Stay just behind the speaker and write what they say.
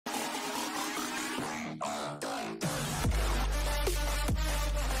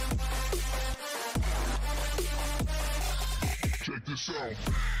You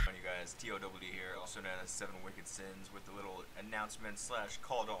guys, TOW here, also known as 7 Wicked Sins, with a little announcement slash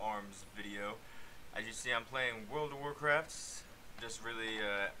call to arms video. As you see, I'm playing World of Warcraft, just really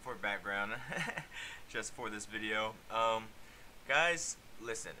for background, just for this video. Guys,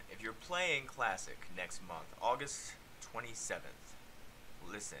 listen, if you're playing Classic next month, August 27th,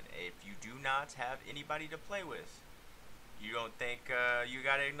 listen, if you do not have anybody to play with, you don't think you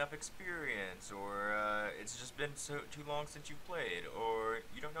got enough experience, or it's just been too long since you played, or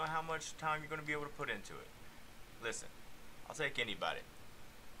you don't know how much time you're going to be able to put into it, listen, I'll take anybody.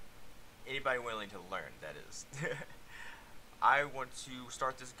 Anybody willing to learn, that is. I want to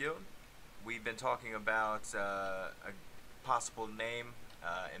start this guild. We've been talking about a possible name,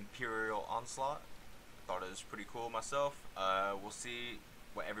 Imperial Onslaught. Thought it was pretty cool myself. We'll see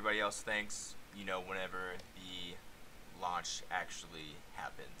what everybody else thinks, you know, whenever the launch actually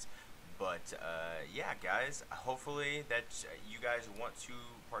happens. But yeah, guys, hopefully that you guys want to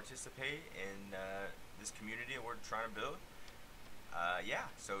participate in this community that we're trying to build. Yeah,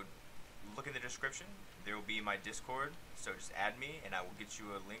 so look in the description, there will be my Discord, so just add me and I will get you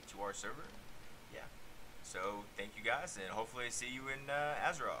a link to our server. Yeah, so thank you guys, and hopefully see you in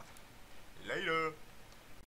Azeroth. Later.